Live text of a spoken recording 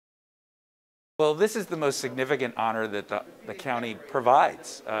Well, this is the most significant honor that the county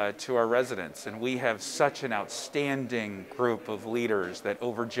provides to our residents, and we have such an outstanding group of leaders that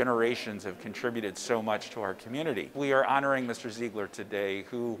over generations have contributed so much to our community. We are honoring Mr. Ziegler today,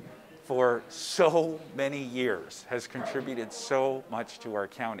 who for so many years has contributed so much to our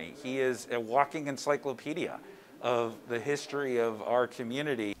county. He is a walking encyclopedia of the history of our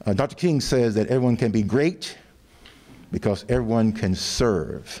community. Dr. King says that everyone can be great because everyone can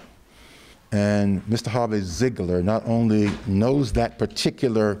serve. And Mr. Harvey Ziegler not only knows that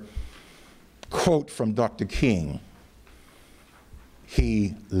particular quote from Dr. King,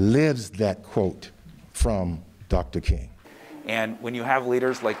 he lives that quote from Dr. King. And when you have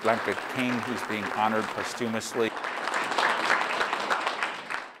leaders like Dr. King, who's being honored posthumously.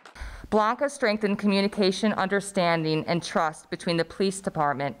 Blanca strengthened communication, understanding, and trust between the police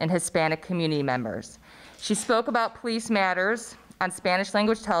department and Hispanic community members. She spoke about police matters on Spanish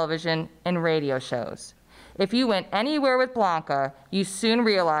language television and radio shows. If you went anywhere with Blanca, you soon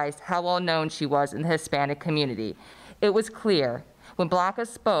realized how well known she was in the Hispanic community. It was clear, when Blanca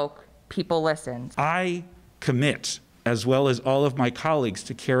spoke, people listened. I commit, as well as all of my colleagues,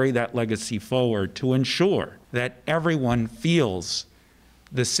 to carry that legacy forward to ensure that everyone feels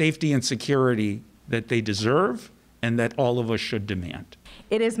the safety and security that they deserve and that all of us should demand.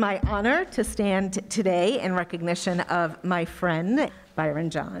 It is my honor to stand today in recognition of my friend, Byron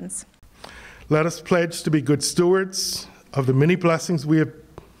Johns. Let us pledge to be good stewards of the many blessings we have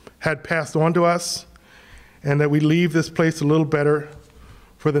had passed on to us, and that we leave this place a little better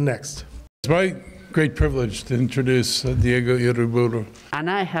for the next. It's my great privilege to introduce Diego Iriburu.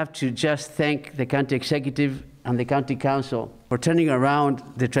 And I have to just thank the county executive and the county council for turning around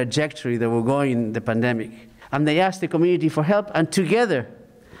the trajectory that we're going in the pandemic. And they asked the community for help, and together,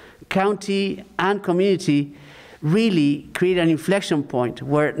 county and community really create an inflection point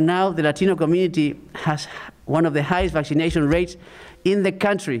where now the Latino community has one of the highest vaccination rates in the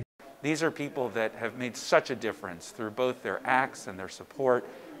country. These are people that have made such a difference through both their acts and their support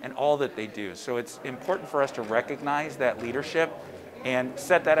and all that they do. So it's important for us to recognize that leadership and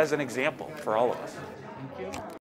set that as an example for all of us.